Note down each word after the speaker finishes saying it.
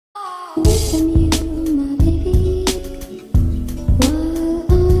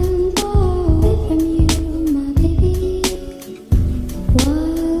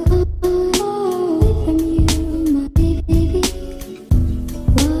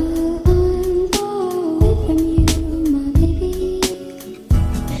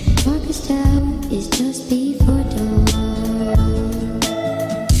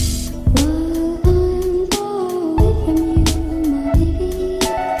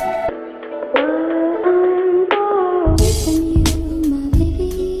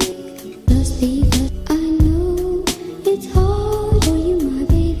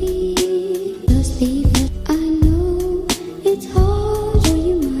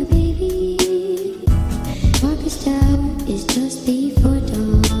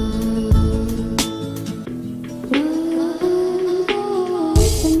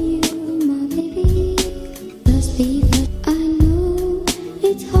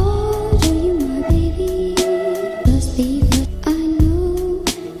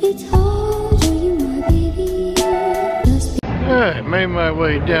Made my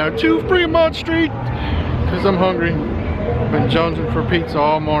way down to Fremont Street because I'm hungry. Been jonesing for pizza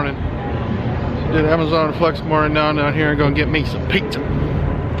all morning. So did Amazon Flex morning down here and gonna get me some pizza.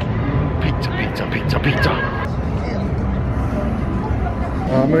 Pizza.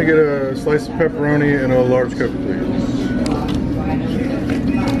 I'm gonna get a slice of pepperoni and a large Coke, please.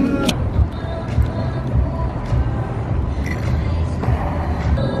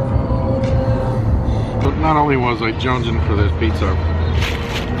 But not only was I jonesing for this pizza,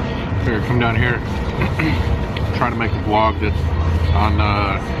 I figured come down here, try to make a vlog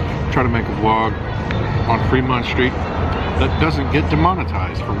on Fremont Street that doesn't get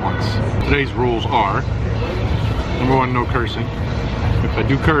demonetized for once. Today's rules are: number one, no cursing. If I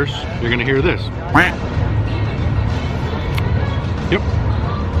do curse, you're gonna hear this. Yep.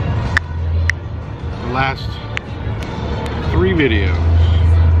 The last 3 videos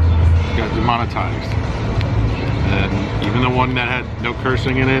got demonetized. And even the one that had no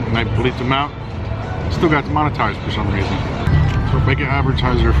cursing in it and I bleeped them out, still got demonetized for some reason. So make an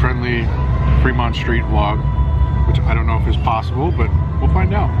advertiser friendly Fremont Street vlog, which I don't know if is possible, but we'll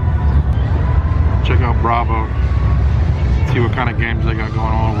find out. Check out Bravo, see what kind of games they got going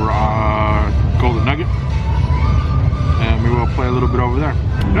on over Golden Nugget, and maybe we'll play a little bit over there.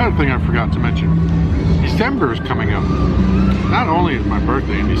 Another thing I forgot to mention, December is coming up. Not only is my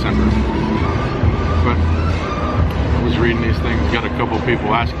birthday in December, but I was reading these things, got a couple of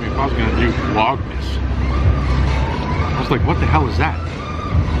people asking me if I was going to do Vlogmas. I was like, what the hell is that?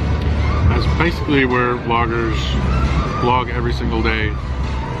 That's basically where vloggers vlog every single day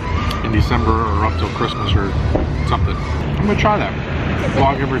in December or up till Christmas or something. I'm going to try that.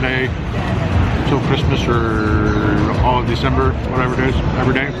 Vlog every day till Christmas or all of December, whatever it is,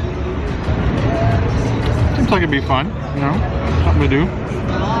 every day. Seems like it'd be fun, you know, something to do.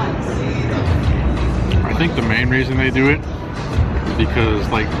 I think the main reason they do it is because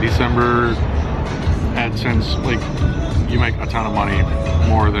like December AdSense, like you make a ton of money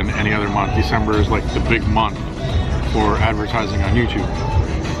more than any other month. December is like the big month for advertising on YouTube.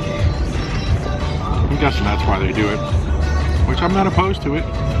 I'm guessing that's why they do it, which I'm not opposed to it,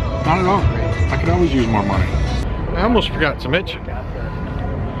 not at all. I could always use more money. I almost forgot to mention,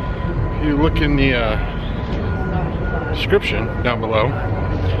 if you look in the description down below,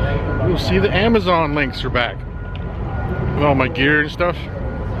 you'll see the Amazon links are back with all my gear and stuff.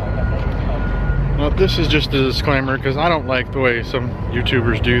 Now this is just a disclaimer because I don't like the way some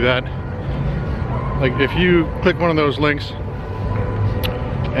YouTubers do that. Like if you click one of those links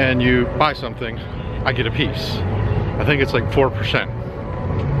and you buy something, I get a piece. I think it's like 4%.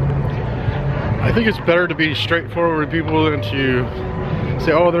 I think it's better to be straightforward with people than to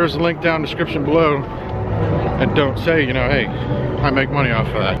say, oh, there's a link down in the description below, and don't say, you know, hey, I make money off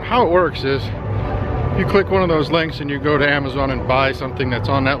of that. How it works is, you click one of those links and you go to Amazon and buy something that's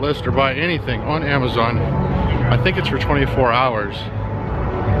on that list, or buy anything on Amazon, I think it's for 24 hours,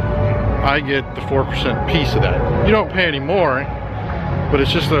 I get the 4% piece of that. You don't pay any more, but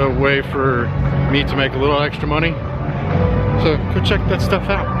it's just a way for me to make a little extra money. So go check that stuff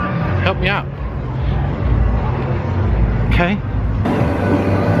out. Help me out. Okay?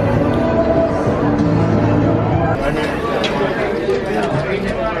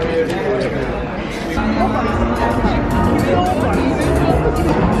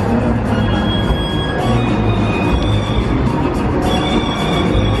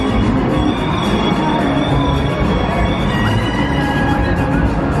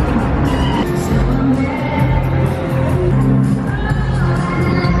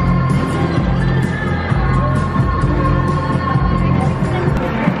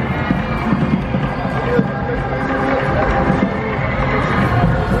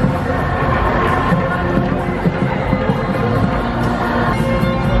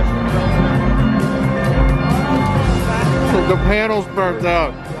 panel's burnt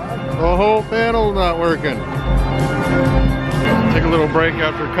out. The whole panel's not working. Take a little break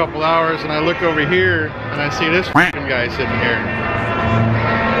after a couple hours and I look over here and I see this fucking guy sitting here.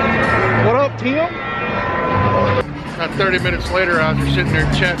 What up, Tim? About 30 minutes later, after sitting there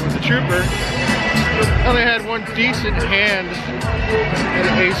chatting with the trooper, I only had one decent hand and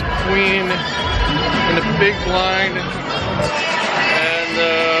an ace queen in the big blind and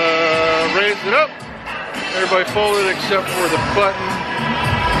raised it up. Everybody folded except for the button.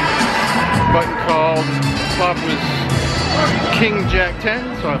 Button called. Flop was King Jack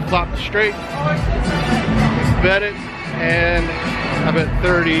 10, so I flopped straight. Bet it, and I bet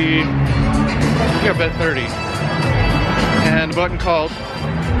 30. I think I bet 30. And the button called.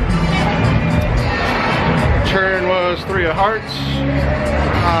 Turn was 3 of hearts.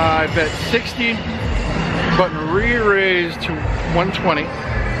 I bet 60. Button re-raised to 120.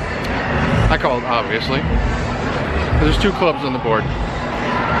 I called, obviously. There's 2 clubs on the board.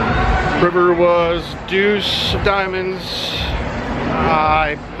 River was deuce of diamonds.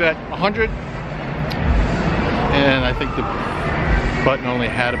 I bet 100. And I think the button only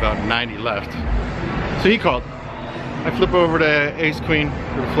had about 90 left. So he called. I flip over to ace queen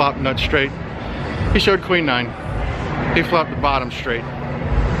for the flop nut straight. He showed queen 9. He flopped the bottom straight.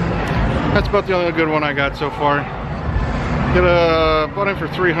 That's about the only good one I got so far. Got a button for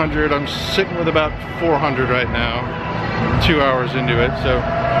 300. I'm sitting with about 400 right now. 2 hours into it, so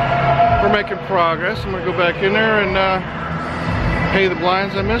we're making progress. I'm gonna go back in there and pay the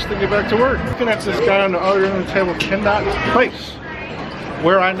blinds I missed and get back to work. Looking at this guy on the other end of the table cannot place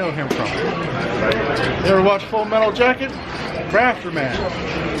where I know him from. You ever watch Full Metal Jacket? Rafter Man.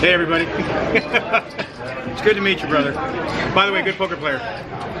 Hey everybody. It's good to meet you, brother. By the way, good poker player.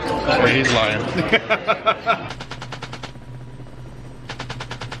 Oh, he's lying.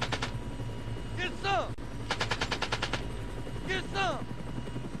 Get some! Get some!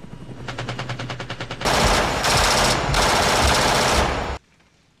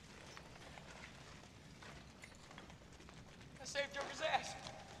 I saved Joker's ass.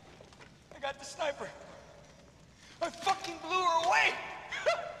 I got the sniper. I fucking blew her away!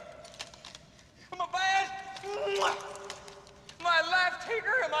 Am I bad? Am I a life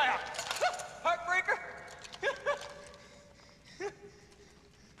taker? Am I a heartbreaker?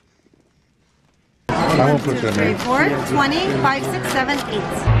 I won't put that in. 4, 20, 5, 6, 7, 8.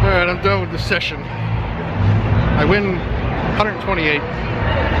 Alright, I'm done with the session. I win 128.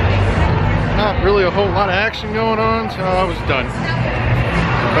 Not really a whole lot of action going on, so I was done.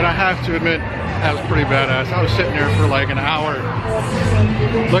 But I have to admit, that was pretty badass. I was sitting there for like an hour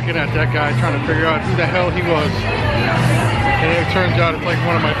looking at that guy, trying to figure out who the hell he was. And it turns out it's like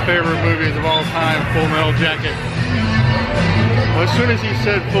one of my favorite movies of all time, Full Metal Jacket. Well, as soon as he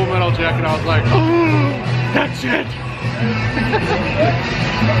said Full Metal Jacket, I was like, oh, that's it.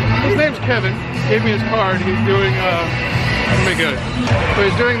 His name's Kevin. He gave me his card. He's doing, let me get it. So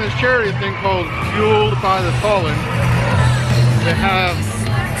he's doing this charity thing called Fueled by the Fallen. They have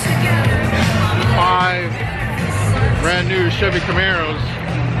 5 brand new Chevy Camaros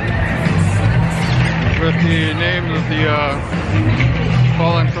with the names of the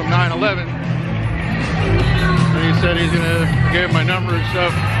fallen from 9/11. And he said he's gonna give my number and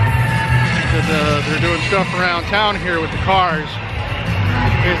stuff. He said they're doing stuff around town here with the cars.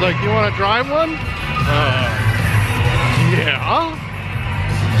 He's like, you want to drive one? Yeah.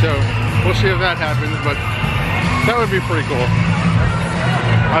 So we'll see if that happens, but that would be pretty cool.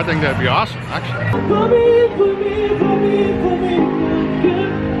 I think that'd be awesome, actually.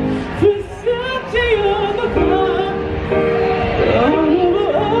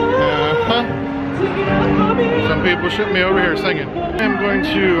 Some people shouldn't be over here singing. I'm going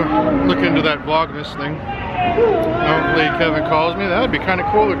to look into that Vlogmas thing. Hopefully Kevin calls me. That'd be kind of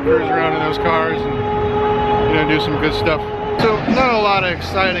cool to cruise around in those cars and, you know, do some good stuff. So not a lot of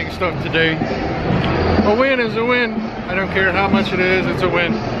exciting stuff today. A win is a win. I don't care how much it is, it's a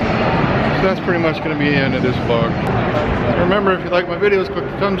win. So that's pretty much going to be the end of this vlog. Remember, if you like my videos, click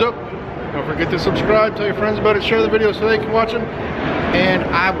the thumbs up. Don't forget to subscribe, tell your friends about it, share the video so they can watch them. And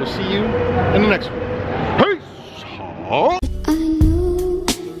I will see you in the next one. Peace!